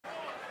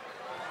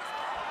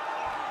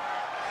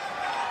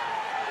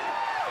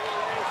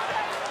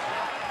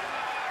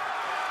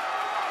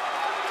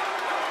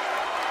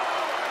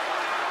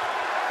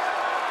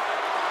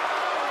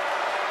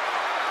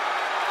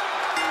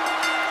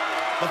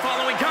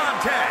following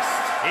contest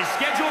is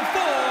scheduled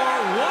for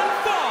one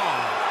fall.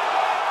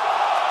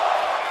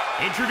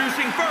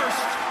 Introducing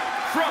first,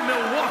 from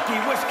Milwaukee,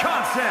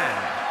 Wisconsin,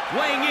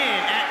 weighing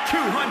in at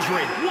 201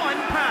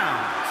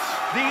 pounds,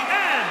 the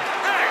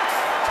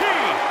NXT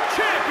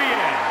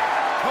Champion,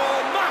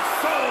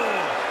 Tommaso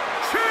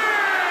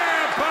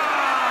Ciampa!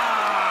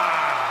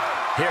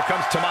 Here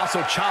comes Tommaso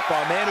Ciampa,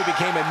 a man who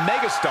became a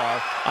megastar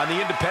on the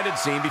independent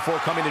scene before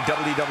coming to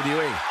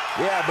WWE.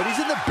 Yeah, but he's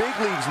in the big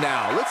leagues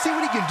now. Let's see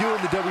what he can do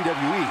in the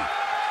WWE.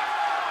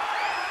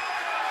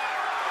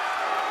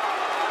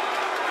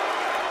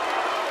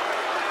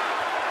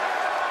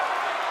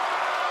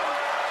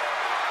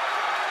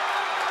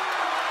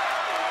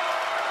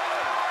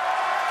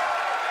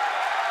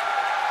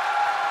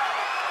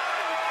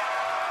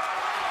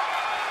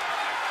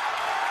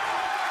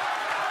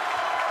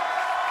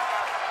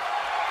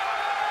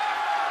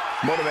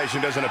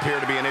 Motivation doesn't appear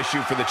to be an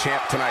issue for the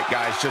champ tonight,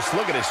 guys. Just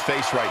look at his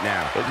face right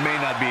now. It may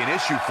not be an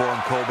issue for him,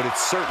 Cole, but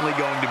it's certainly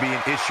going to be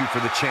an issue for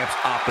the champ's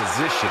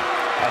opposition.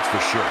 That's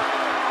for sure.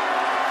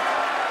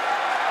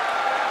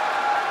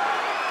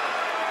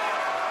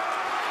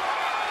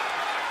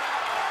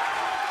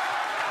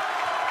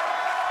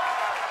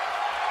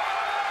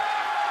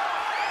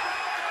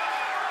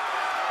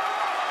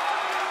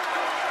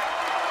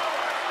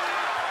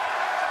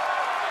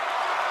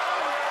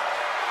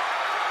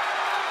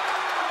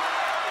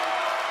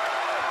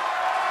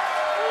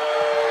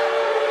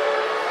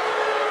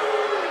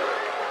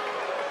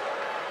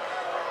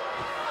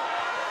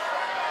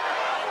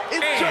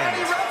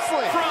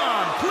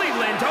 From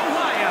Cleveland,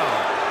 Ohio,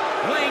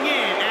 weighing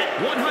in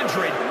at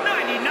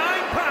 199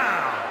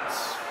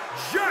 pounds,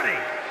 Johnny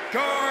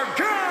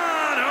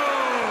Gargano!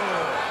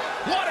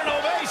 What an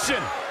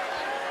ovation!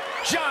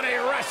 Johnny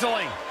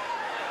wrestling.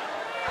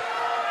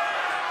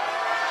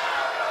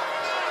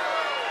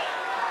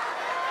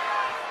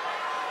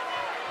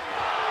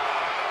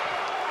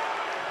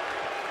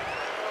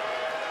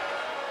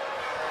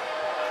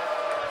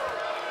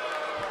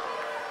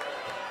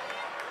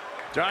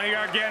 Johnny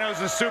Gargano's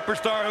a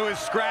superstar who has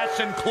scratched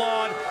and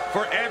clawed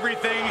for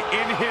everything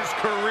in his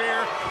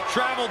career,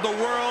 traveled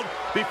the world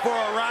before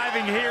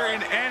arriving here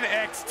in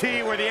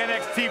NXT, where the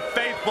NXT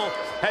faithful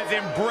has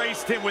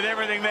embraced him with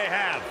everything they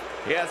have.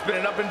 Yeah, it's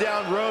been an up and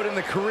down road in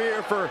the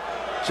career for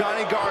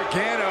Johnny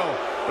Gargano.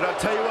 But I'll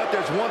tell you what,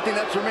 there's one thing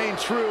that's remained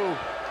true.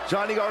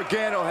 Johnny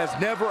Gargano has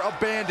never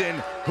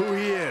abandoned who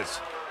he is.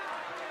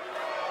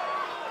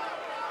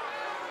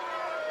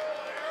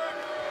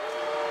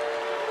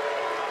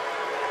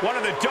 One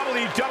of the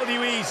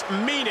WWE's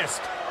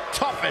meanest,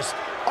 toughest,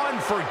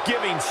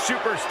 unforgiving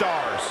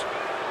superstars.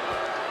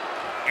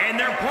 And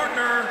their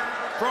partner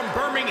from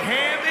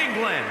Birmingham,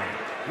 England,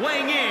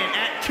 weighing in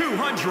at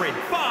 205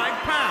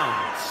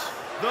 pounds,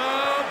 the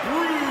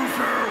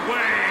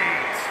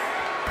Bruiserweight,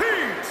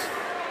 Pete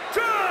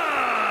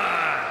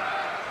Dunne!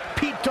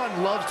 Pete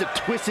Dunne loves to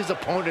twist his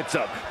opponents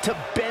up, to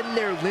bend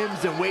their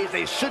limbs in ways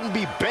they shouldn't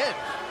be bent.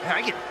 And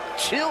I get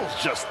chills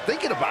just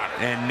thinking about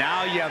it. And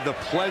now you have the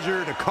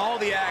pleasure to call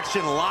the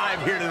action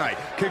live here tonight.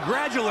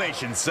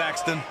 Congratulations,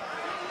 Saxton.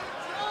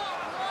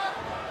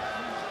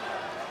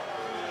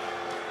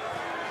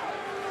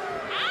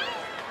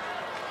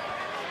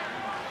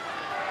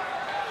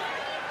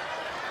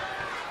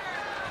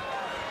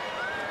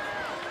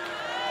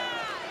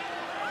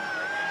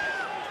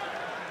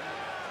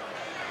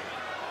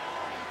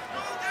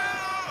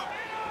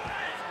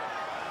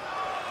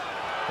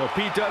 Well,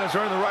 Pete Dunne has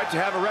earned the right to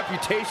have a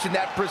reputation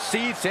that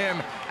precedes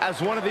him as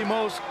one of the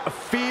most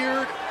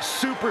feared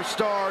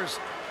superstars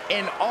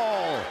in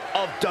all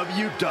of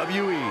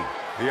WWE.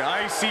 The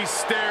icy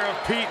stare of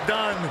Pete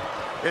Dunne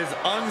is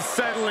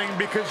unsettling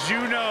because you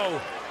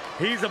know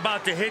he's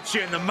about to hit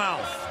you in the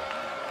mouth.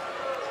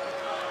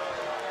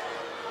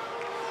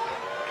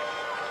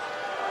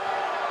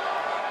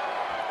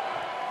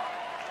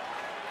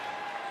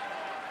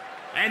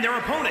 And their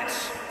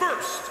opponents,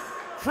 first,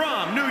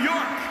 from New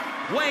York,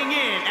 weighing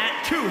in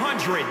at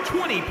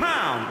 220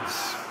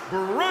 pounds,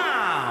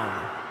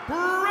 Brown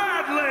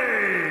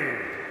Bradley.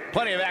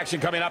 Plenty of action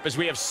coming up as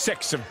we have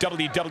 6 of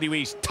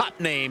WWE's top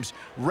names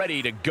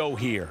ready to go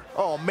here.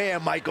 Oh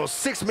man, Michael,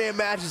 6-man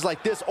matches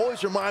like this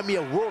always remind me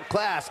of world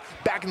class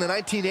back in the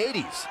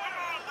 1980s.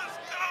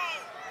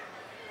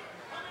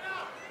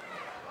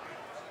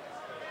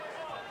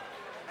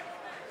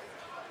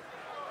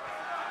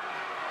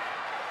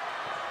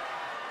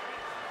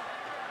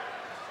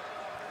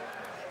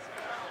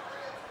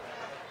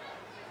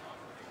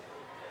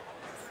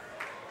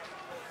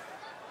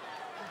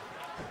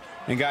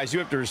 And guys, you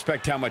have to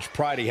respect how much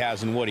pride he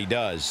has in what he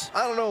does.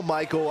 I don't know,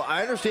 Michael.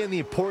 I understand the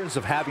importance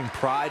of having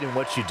pride in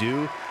what you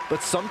do,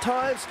 but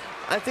sometimes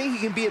I think he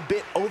can be a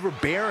bit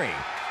overbearing.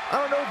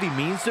 I don't know if he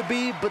means to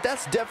be, but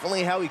that's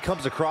definitely how he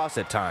comes across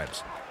at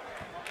times.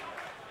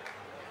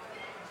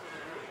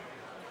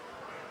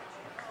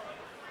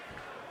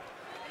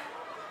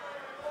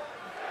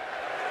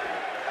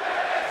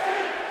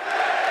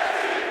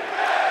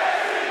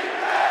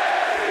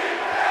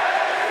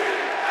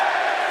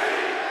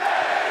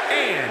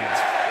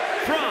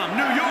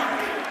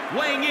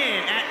 weighing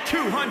in at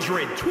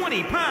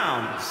 220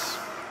 pounds,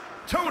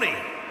 Tony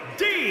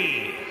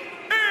D'Angelo.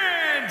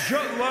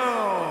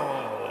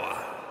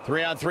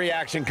 3-on-3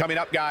 action coming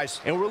up,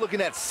 guys. And we're looking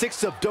at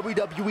 6 of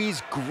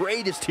WWE's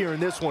greatest here in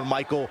this one,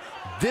 Michael.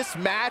 This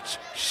match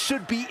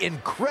should be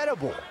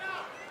incredible.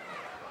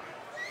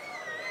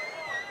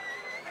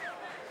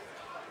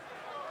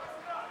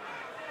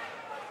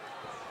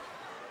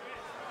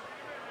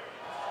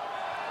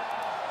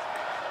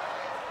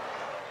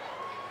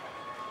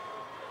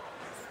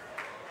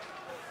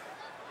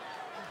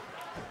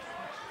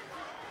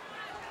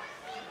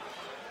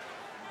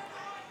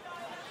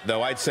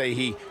 Though I'd say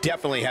he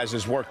definitely has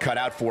his work cut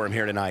out for him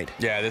here tonight.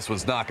 Yeah, this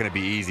one's not going to be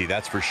easy,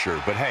 that's for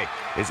sure. But hey,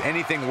 is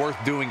anything worth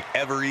doing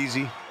ever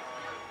easy?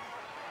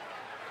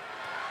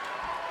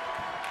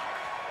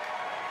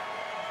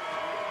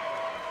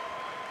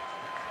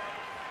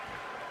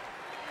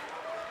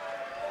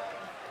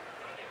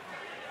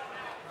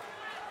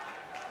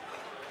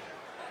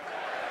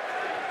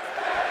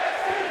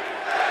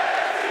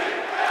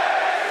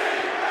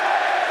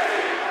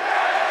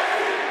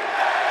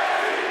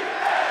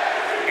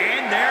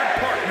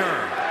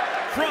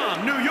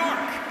 From New York,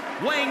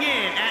 weighing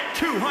in at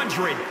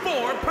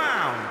 204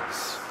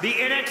 pounds, the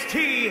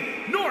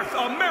NXT North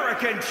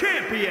American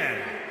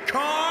Champion,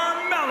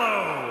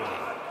 Carmelo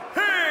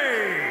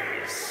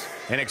Hayes.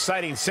 An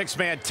exciting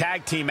 6-man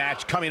tag team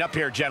match coming up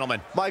here, gentlemen.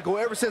 Michael,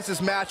 ever since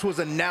this match was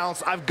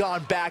announced, I've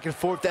gone back and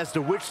forth as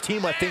to which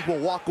team I think will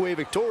walk away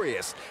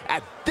victorious.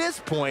 At this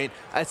point,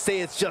 I'd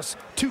say it's just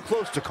too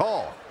close to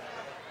call.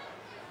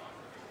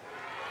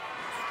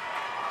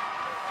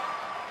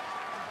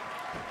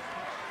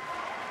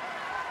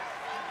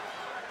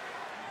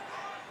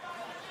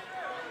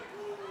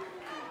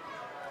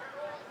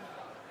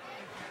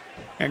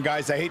 And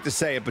guys, I hate to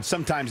say it, but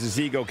sometimes his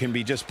ego can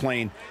be just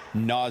plain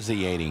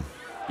nauseating.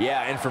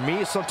 Yeah, and for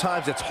me,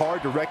 sometimes it's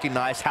hard to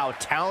recognize how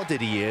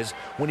talented he is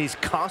when he's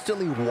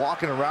constantly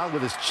walking around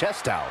with his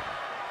chest out.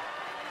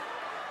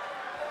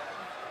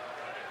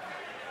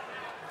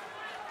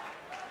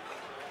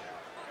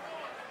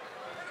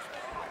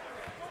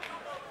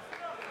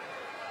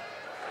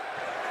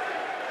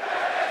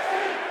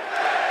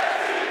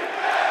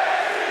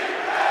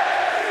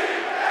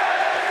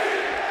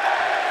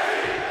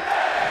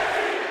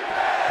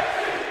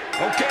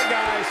 Okay,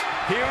 guys,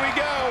 here we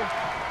go.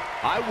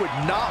 I would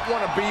not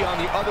want to be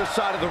on the other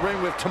side of the ring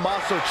with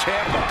Tommaso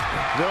Ciampa.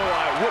 No,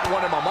 I wouldn't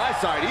want him on my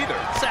side either.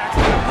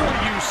 Saxton, will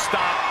you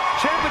stop?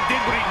 Ciampa did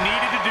what he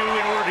needed to do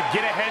in order to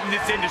get ahead in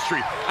this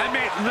industry. I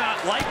may not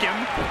like him,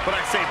 but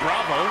I say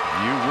bravo.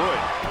 You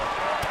would.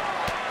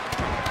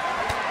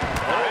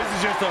 Oh, this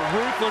is just a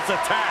ruthless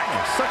attack.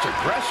 Such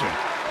aggression.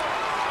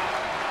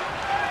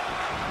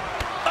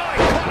 Oh,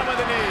 he caught him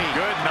with a knee.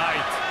 Good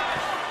night.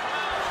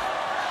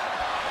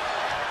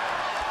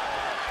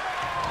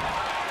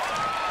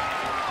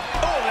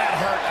 Oh, that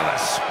hurt to the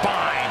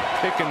spine.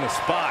 Picking the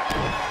spot.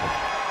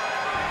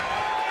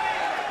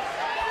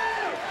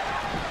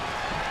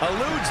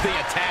 Eludes the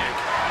attack.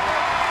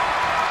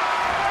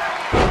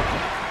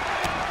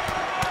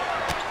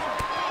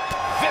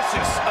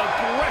 Vicious,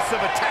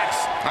 aggressive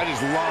attacks. I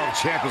just love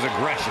Ciampa's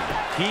aggression.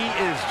 He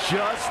is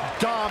just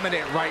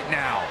dominant right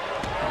now.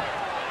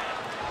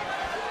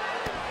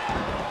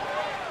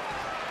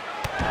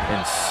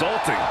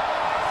 Insulting.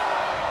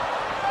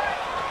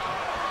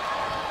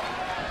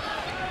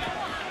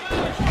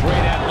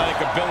 Great athletic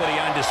ability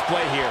on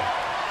display here.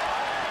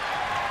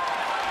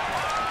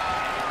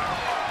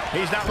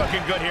 He's not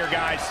looking good here,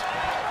 guys.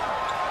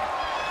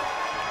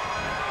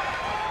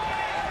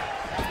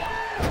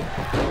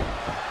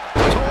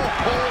 Toe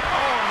hold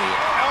on the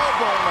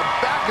elbow in the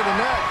back of the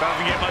neck.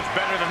 Doesn't get much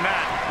better than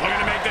that. Looking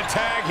to make the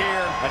tag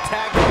here. A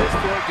tag at this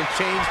point can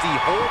change the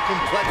whole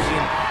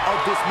complexion of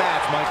this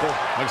match, Michael.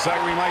 Looks like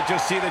we might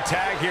just see the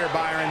tag here,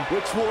 Byron.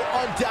 Which will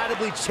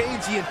undoubtedly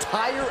change the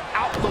entire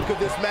outlook of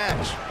this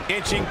match.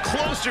 Inching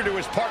closer to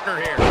his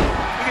partner here.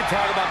 You can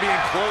talk about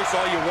being close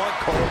all you want,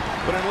 Cole,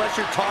 but unless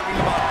you're talking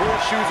about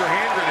horseshoes or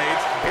hand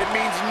grenades, it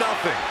means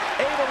nothing.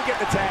 Able to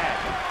get the tag.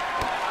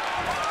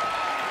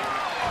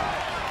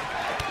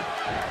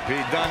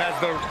 Pete Dunne has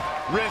the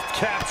wrist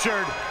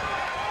captured.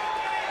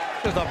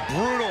 Just a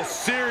brutal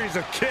series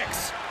of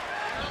kicks.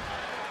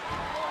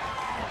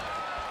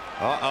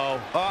 Uh-oh,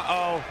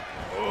 uh-oh.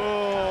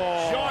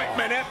 Oh. Joint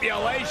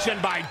manipulation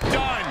by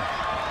Dunne.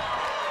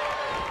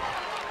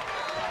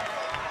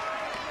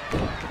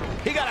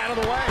 He got out of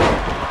the way.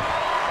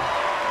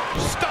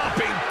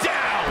 Stomping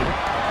down.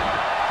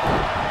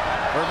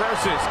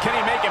 Reverses. Can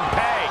he make him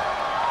pay?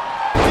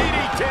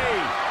 DDT.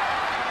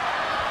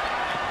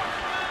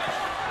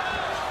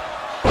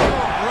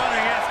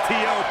 Running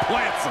FTO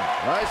plants him.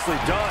 Nicely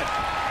done.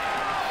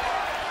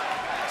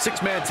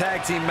 6-man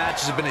tag team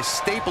matches have been a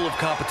staple of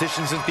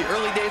competition since the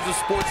early days of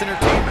sports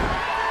entertainment.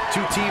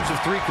 2 teams of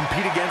 3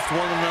 compete against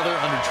one another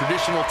under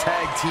traditional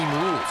tag team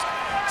rules.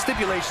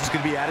 Stipulations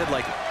can be added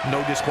like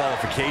no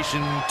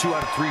disqualification, 2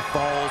 out of 3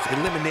 falls,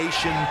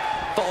 elimination,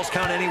 falls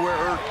count anywhere,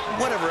 or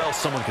whatever else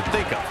someone can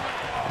think of.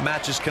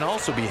 Matches can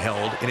also be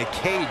held in a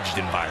caged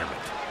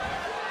environment.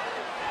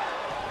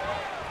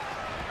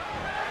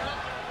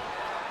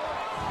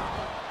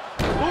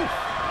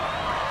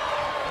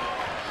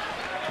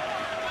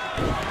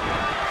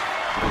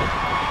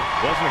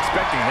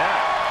 expecting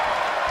that.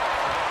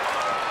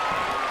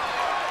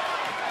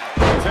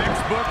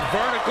 Textbook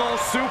vertical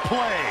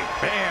suplex.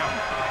 Bam.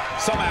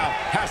 Somehow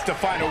has to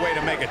find a way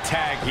to make a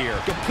tag here.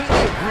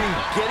 Completely agree.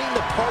 Getting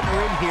the partner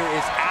in here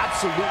is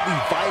absolutely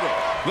vital.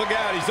 Look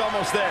out, he's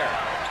almost there.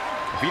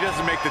 If he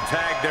doesn't make the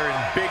tag, they're in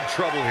big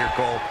trouble here,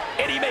 Cole.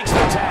 And he makes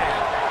the tag.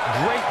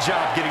 Great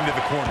job getting to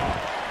the corner.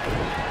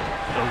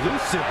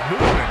 Elusive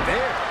movement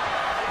there.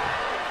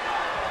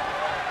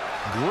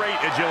 Great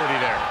agility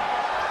there.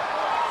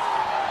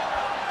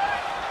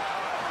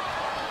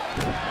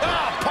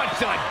 Oh, punch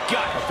to the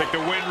gut. I'll take the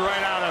wind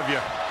right out of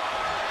you.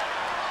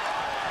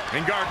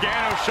 And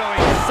Gargano showing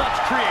such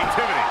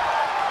creativity.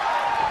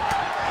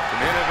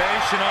 Some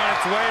innovation on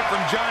its way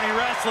from Johnny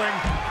Wrestling.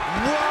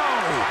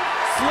 Whoa!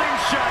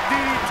 Slingshot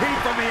DDT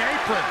from the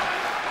apron.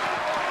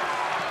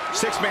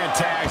 Six-man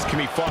tags can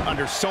be fought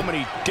under so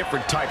many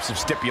different types of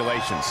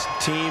stipulations.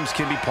 Teams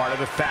can be part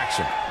of a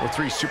faction, or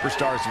three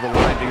superstars have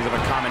aligned because of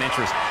a common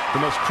interest. The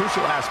most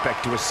crucial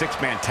aspect to a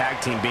six-man tag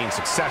team being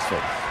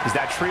successful is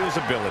that trio's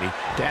ability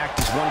to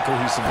act as one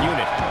cohesive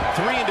unit.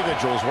 Three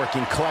individuals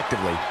working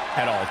collectively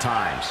at all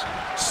times.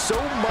 So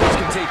much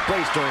can take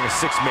place during a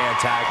six-man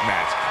tag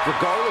match.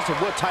 Regardless of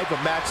what type of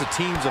match the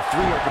teams of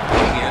three are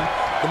competing in,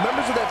 the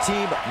members of that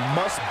team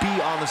must be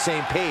on the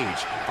same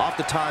page.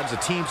 Oftentimes, the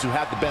teams who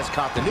have the best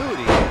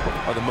continuity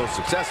are the most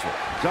successful.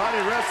 Johnny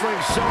Wrestling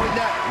showing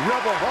that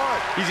rebel heart.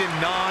 He's in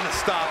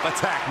non-stop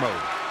attack mode.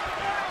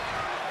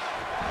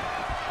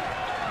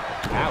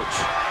 Ouch.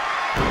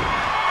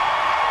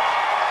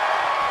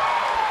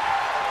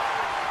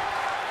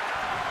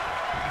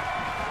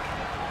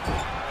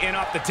 In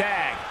off the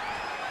tag.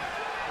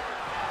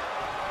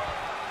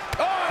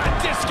 Oh, a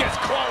discus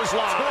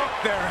clothesline.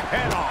 Took their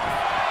head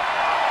off.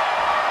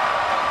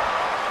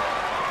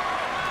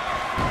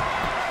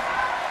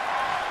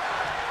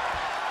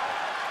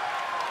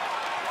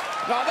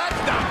 No,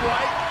 that's not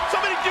right.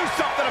 Somebody do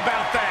something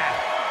about that.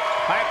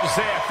 I have to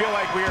say, I feel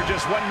like we are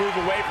just one move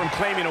away from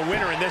claiming a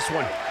winner in this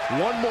one.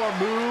 One more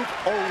move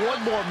or one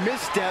more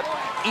misstep,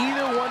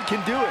 either one can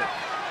do it.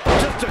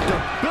 Just a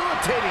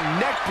debilitating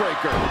neck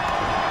breaker.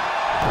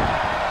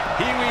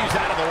 He weaves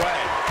out of the way.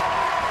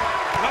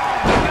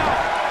 Oh, no!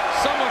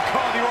 Someone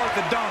call the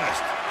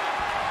orthodontist.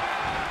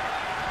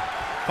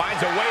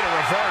 Finds a way to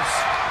reverse.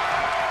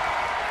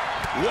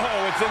 Whoa,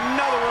 it's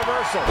another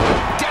reversal.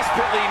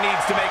 Desperately needs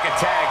to make a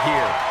tag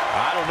here.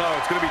 I don't know.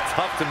 It's going to be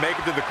tough to make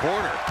it to the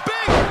corner.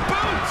 Big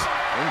boots!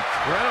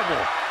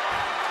 Incredible.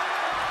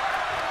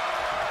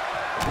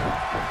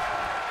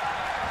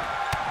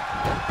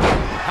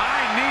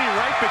 High knee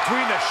right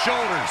between the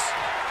shoulders.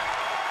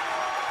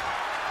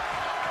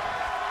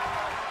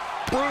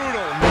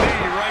 Brutal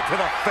knee right to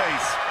the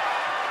face.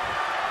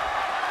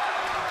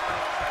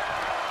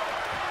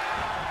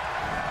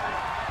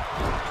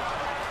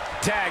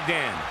 Tagged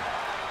in.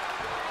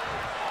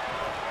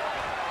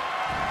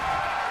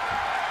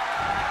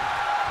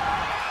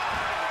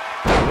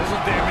 This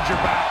will damage your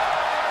back.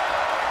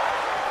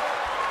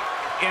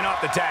 In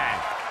off the tag.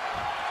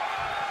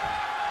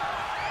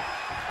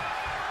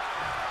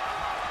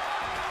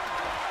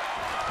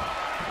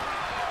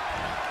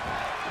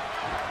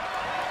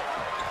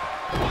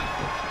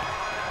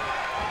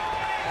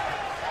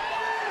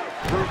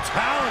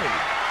 Brutality.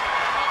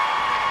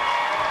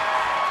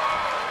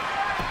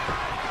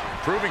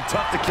 Proving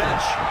tough to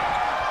catch.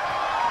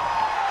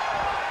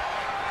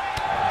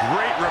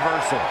 Great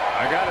reversal.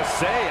 I gotta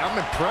say, I'm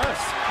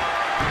impressed.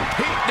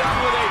 Heat done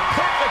with a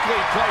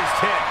perfectly placed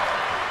hit.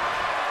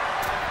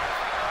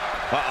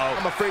 Uh-oh.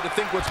 I'm afraid to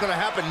think what's gonna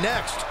happen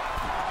next.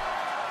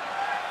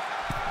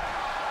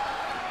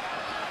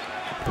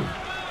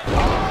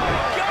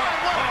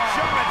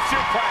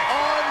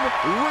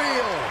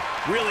 Unreal.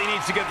 Really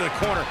needs to get to the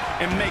corner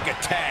and make a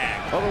tag.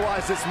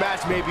 Otherwise, this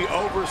match may be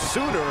over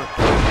sooner.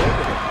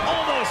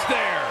 Almost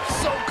there.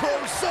 So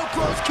close.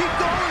 Keep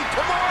going.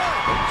 Come on.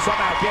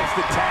 Somehow gets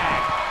the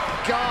tag.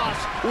 Gosh,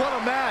 what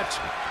a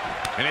match.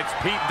 And it's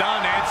Pete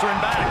Dunne answering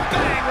back.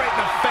 Bang right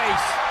in the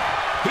face.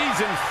 He's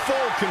in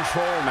full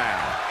control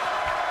now.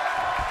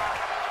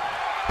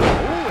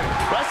 Ooh,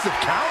 impressive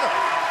counter.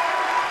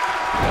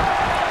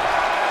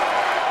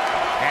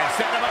 And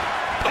set him up.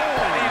 Oh,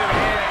 knee to the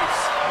face.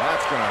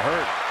 That's gonna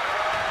hurt.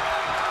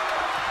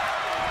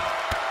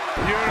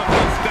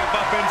 Beautiful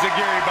step-up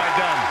enziguri by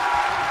Dunne.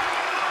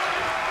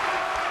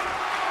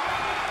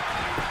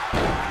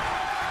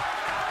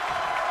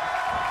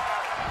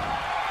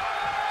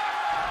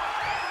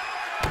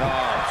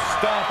 Oh,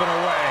 stomping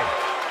away.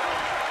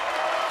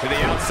 To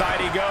the outside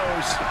he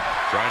goes.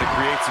 Trying to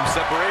create some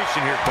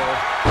separation here, Cole.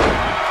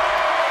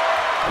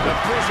 The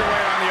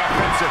Bruiserweight on the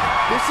offensive.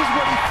 This is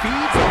what he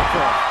feeds off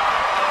of.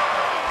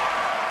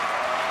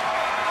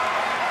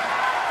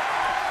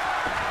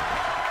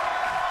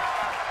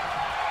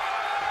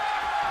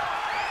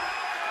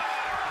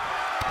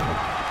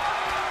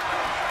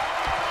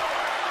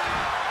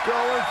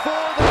 Going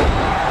for the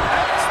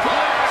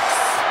X-Plex.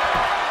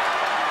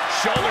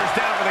 Shoulders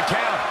down for the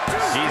count.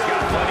 He's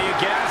got plenty of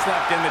gas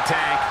left in the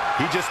tank.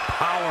 He just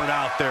powered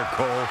out there,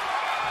 Cole.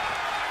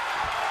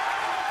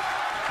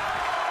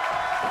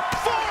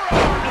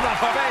 Forearm to the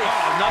face.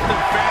 Oh,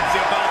 nothing fancy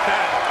about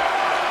that.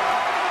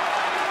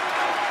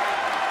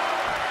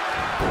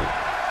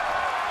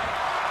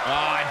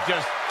 Oh,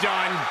 just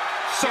done.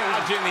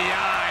 Gouging the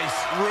eyes.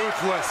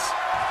 Ruthless.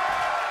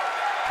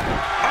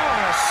 Oh,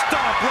 a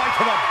stomp right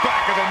to the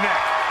back of the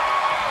neck.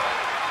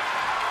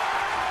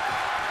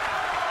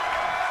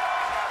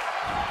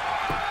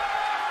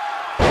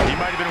 He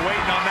might have been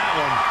waiting on that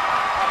one.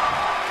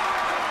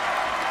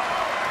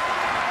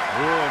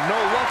 Oh, no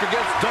luck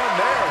against Dunn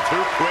there.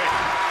 Too quick.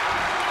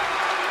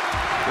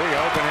 Big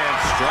open hand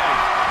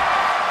strike.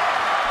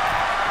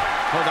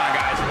 Hold on,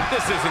 guys.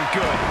 This isn't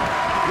good.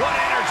 What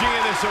energy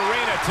in this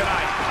arena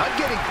tonight. I'm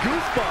getting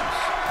goosebumps.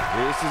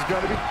 This is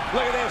going to be...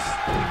 Look at this.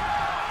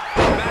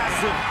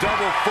 Massive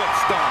double foot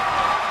stomp.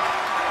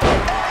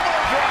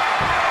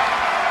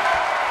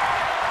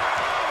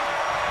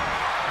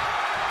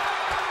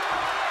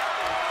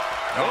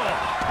 Oh,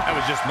 that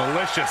was just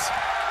malicious.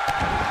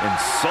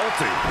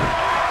 Insulting.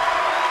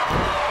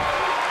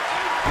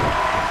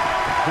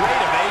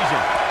 Great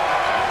evasion.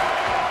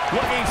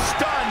 Looking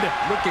stunned.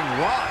 Looking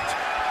rocked.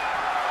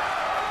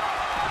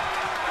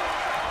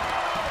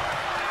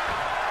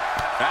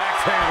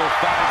 Axe handle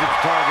finds its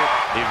target,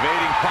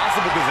 evading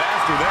possible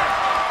disaster there.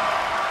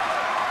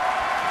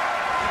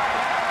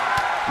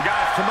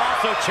 Guys,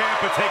 Tommaso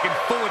Ciampa taking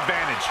full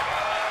advantage.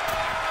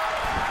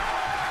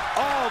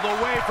 All the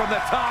way from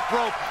the top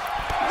rope.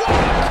 What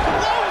a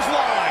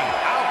clothesline!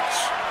 Ouch!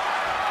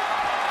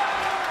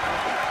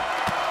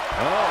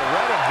 Oh,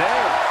 right up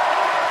there.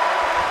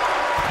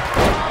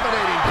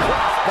 Dominating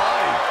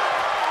crossbody.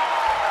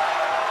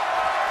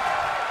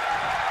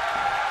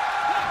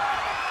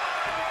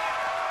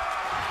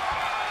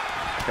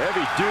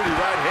 Heavy duty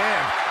right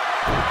hand.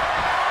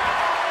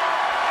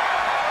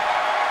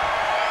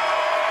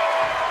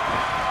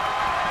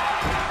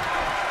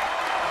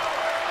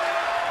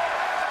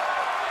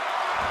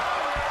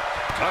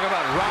 Talk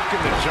about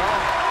rocking the jaw.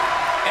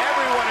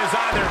 Everyone is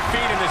on their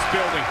feet in this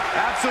building.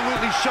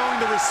 Absolutely showing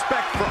the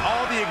respect for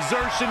all the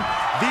exertion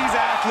these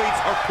athletes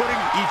are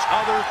putting each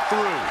other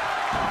through.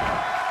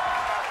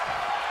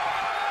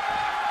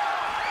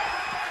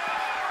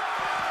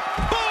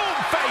 Boom!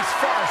 Face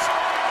first.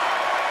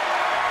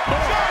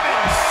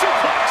 German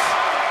suplex.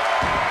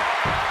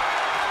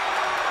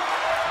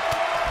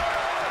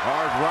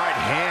 Hard right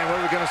hand.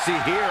 What are we going to see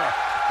here?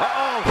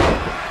 Uh-oh.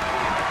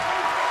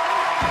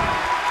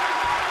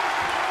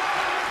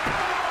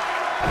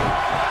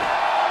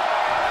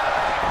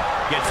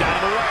 Gets out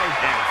of the way.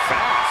 And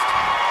fast.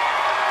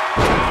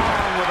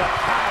 Down with a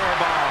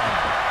powerbomb.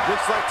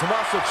 Looks like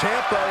Tommaso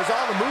Ciampa is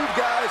on the move,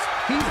 guys.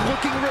 He's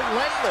looking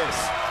relentless.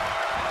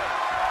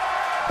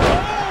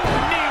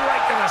 Knee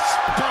right to the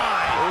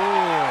spine.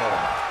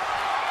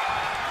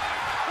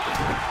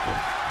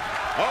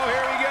 Oh,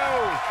 here we go.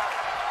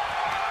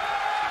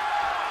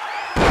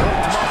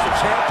 Tommaso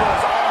Ciampa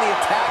is on the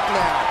attack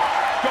now.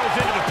 Goes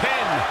into the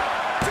pin.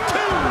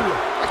 Two.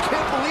 I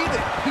can't believe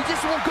it. He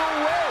just won't go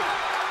away.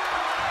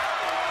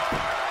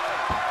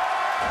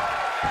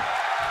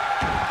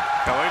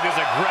 Oh, look at this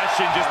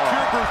aggression, just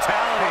pure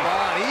brutality. Come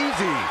on,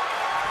 easy.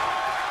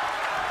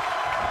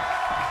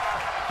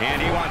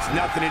 And he wants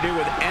nothing to do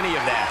with any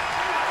of that.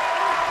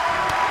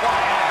 Oh,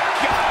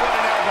 God, what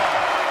an elbow.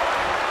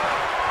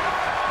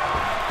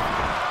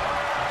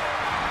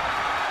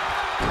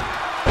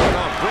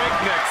 Oh,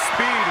 breakneck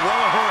speed,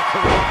 well a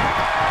hurricane.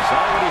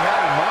 Saw what he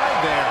had in mind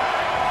there.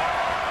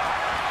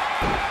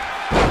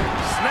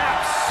 Snap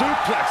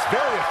suplex,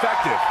 very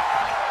effective.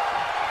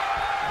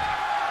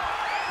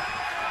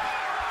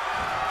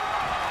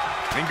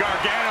 And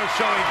Gargano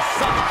showing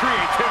such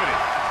creativity.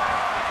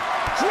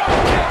 Drop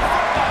kick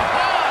from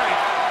behind.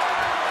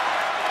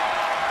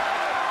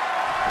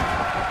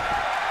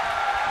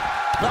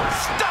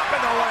 Stop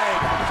in the leg.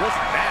 Just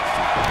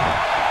nasty.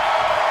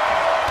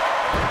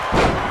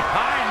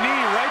 High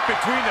knee right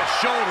between the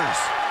shoulders.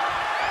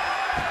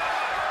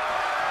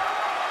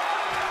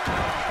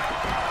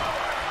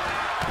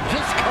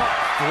 Just caught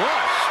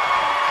flush.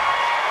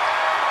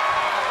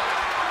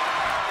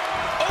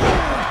 Oh,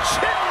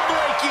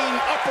 chin-breaking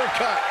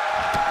uppercut.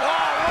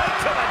 Oh, right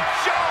to the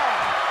jaw.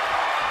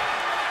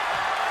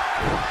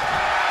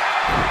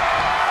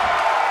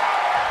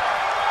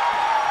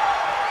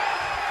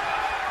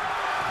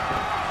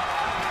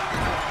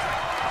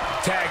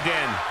 Tagged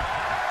in.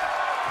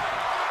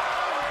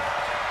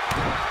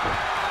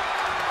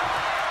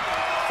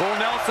 Full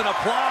Nelson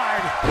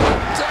applied.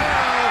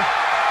 Down.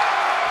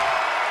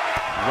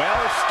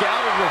 Well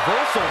scouted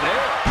reversal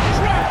there.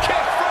 Drop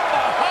kick from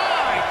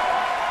behind.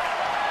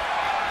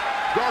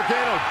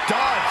 Gargano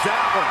dodged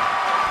that one.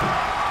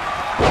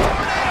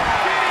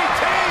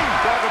 DDT.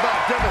 Talk about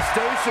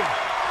devastation.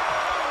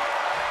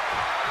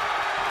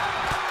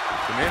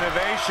 Some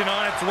innovation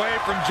on its way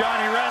from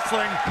Johnny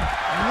Wrestling.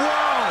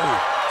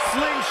 Whoa!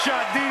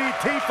 Slingshot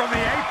DDT from the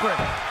apron.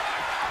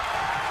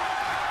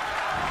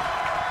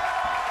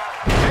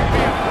 Maybe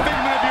a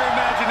figment of your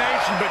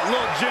imagination, but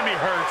little Jimmy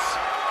hurts.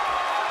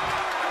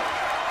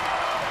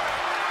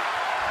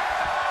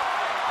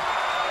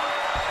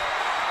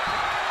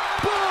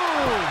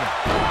 Boom!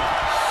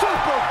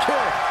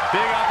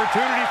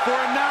 for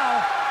him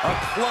now. A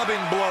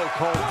clubbing blow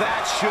called.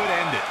 That should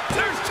end it.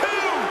 There's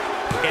two.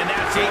 And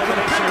that's the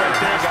elimination right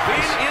there,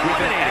 guys.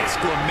 With an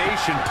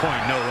exclamation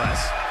point, no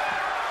less.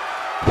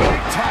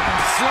 Big time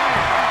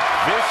slam.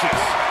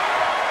 Vicious.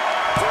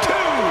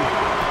 Two.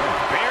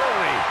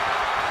 Barely.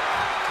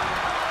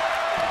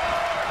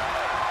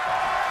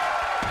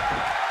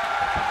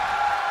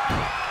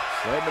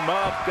 Setting him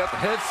up. Got the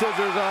head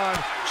scissors on.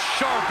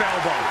 Sharp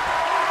elbow.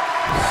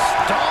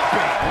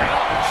 Stomping.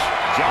 Ouch.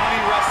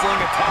 Johnny wrestling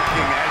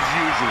attacking as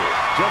usual.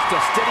 Just a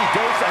steady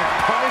dose of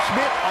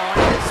punishment on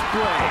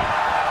display.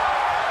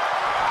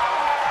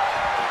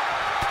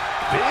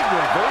 Big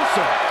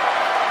reversal.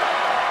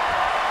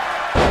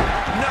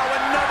 Now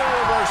another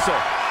reversal.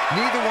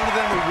 Neither one of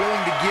them are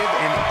willing to give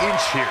an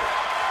inch here.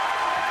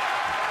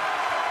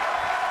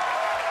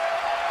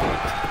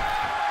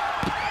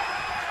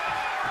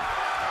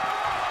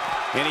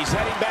 And he's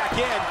heading back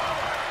in.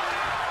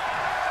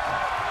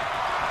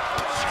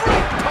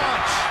 Straight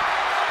punch.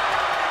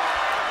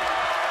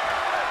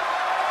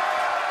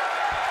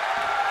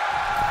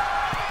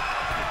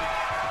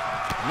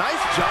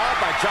 Nice job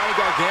by Johnny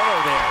Gargano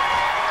there.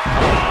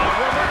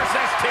 Reverse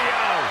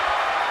STO.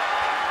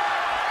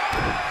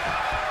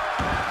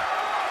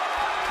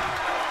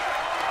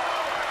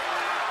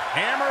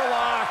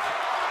 Hammerlock.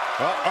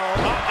 Uh-oh,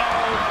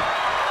 uh-oh.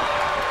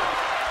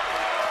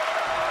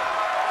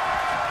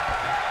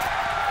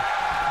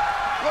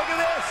 Look at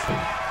this.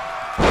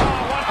 Oh,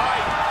 what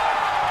height.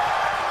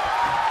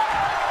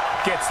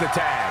 Gets the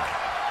tag.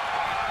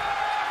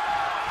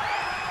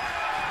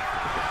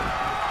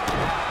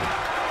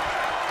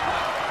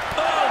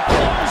 Oh,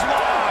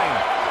 clothesline.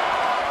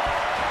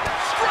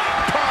 Straight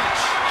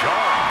punch.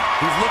 Jarring.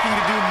 He's looking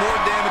to do more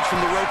damage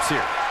from the ropes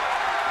here.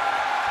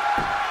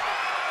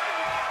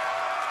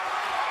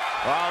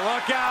 Oh,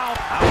 look out.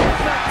 Out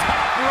the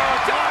top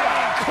rope.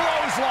 Diving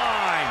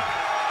clothesline.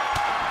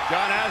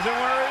 John has him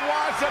where he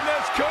wants him.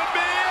 This could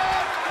be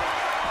it.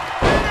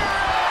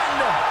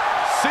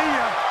 See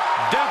ya.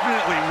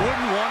 Definitely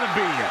wouldn't want to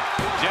be ya.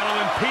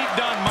 Gentlemen, Pete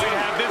Dunne might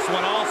have this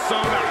one all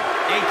sewn up.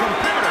 A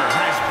competitor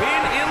has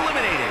been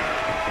eliminated.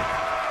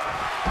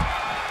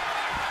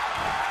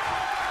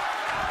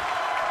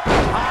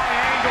 High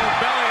angle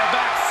belly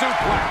back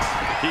suplex.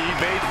 He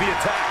evades the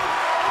attack.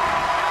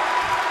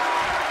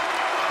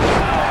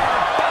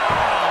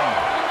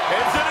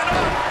 Is it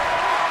enough?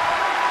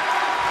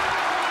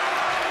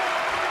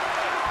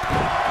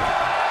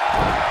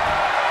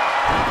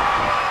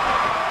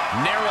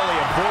 Narrowly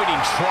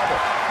avoiding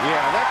trouble. Yeah,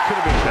 that could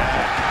have been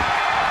bad.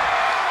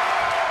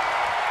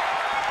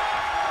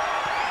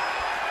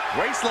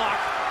 Waistlock.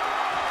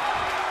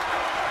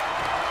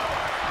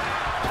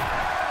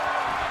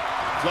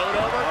 Float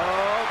over.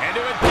 Into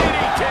a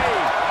DDT.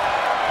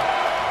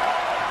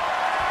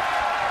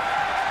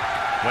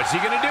 What's he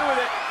going to do with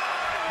it?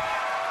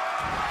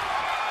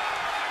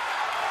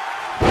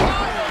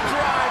 Pile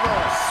driver.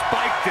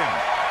 Spiked him.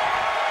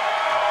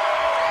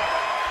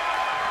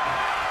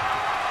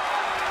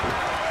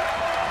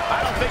 I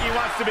don't think he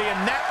wants to be in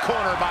that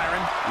corner,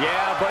 Byron.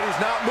 Yeah, but he's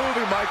not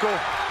moving, Michael.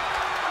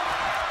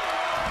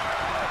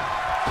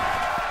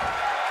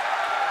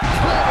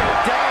 Driving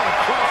it down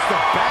across the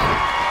back.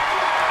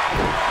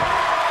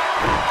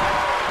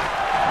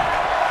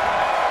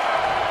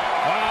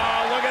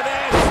 Oh, look at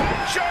this.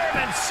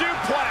 German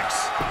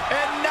suplex.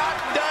 And not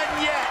done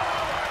yet.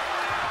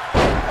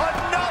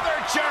 Another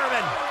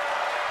German.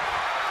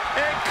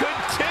 And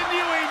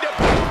continuing to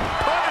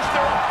punish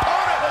their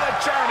opponent with a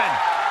German.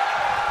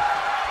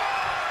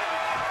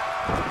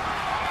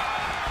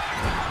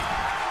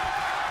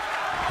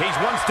 He's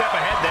one step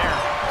ahead there.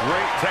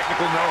 Great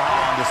technical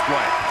know-how on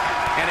display.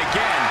 And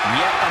again,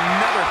 yet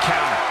another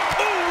counter.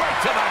 Ooh, right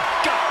to the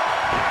gut.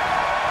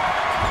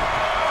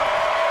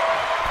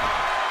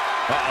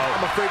 Uh-oh.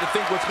 I'm afraid to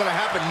think what's going to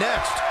happen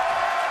next.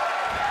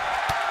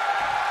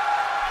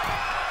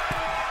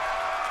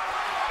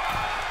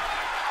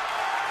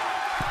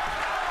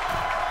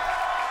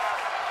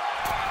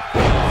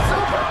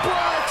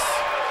 Superplex!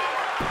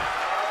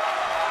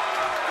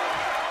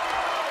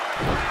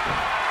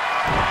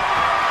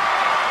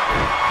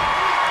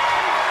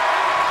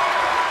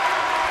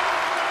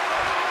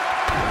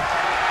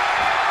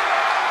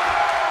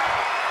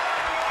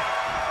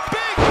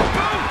 Big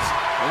boot.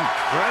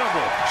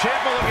 Incredible.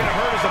 Ciampa looking to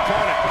hurt his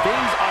opponent.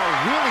 Things are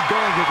really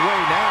going his way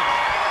now.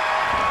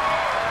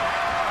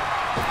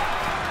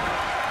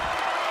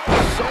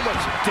 So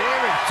much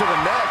damage to the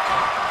neck.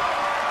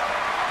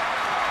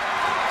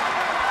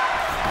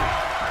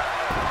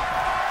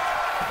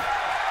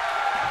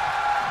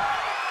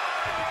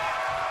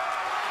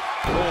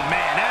 Oh,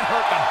 man, that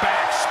hurt the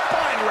back.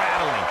 Spine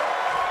rattling.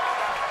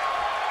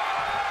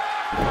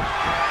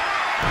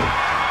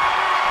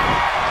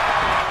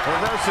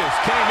 Reverses.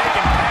 Can he make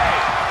him pay?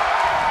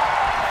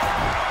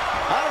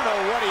 I don't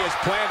know what he has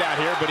planned out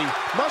here, but he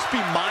must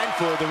be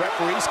mindful of the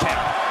referee's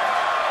count.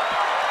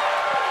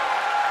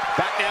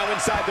 Back now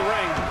inside the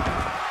ring.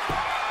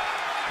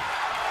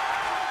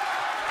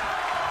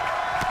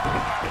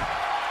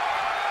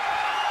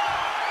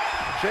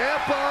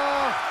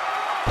 Ciampa!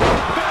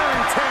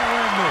 Very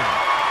coming.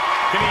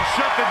 Can he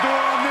shut the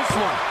door on this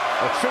one?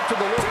 A trip to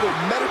the local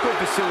medical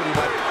facility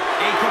might...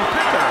 A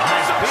competitor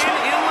has been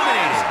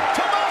eliminated.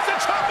 Tommaso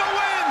Ciampa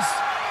wins.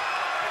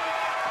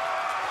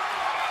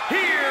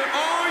 Here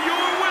are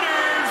your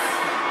winners,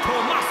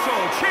 Tommaso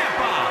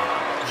Ciampa,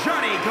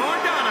 Johnny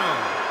Gargano,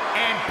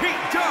 and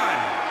Pete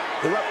Dunne.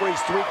 The referee's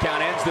 3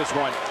 count ends this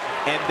one.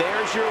 And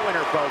there's your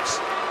winner,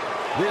 folks.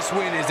 This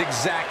win is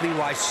exactly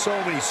why so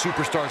many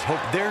superstars hope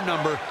their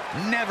number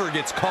never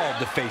gets called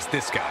to face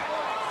this guy.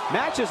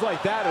 Matches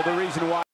like that are the reason why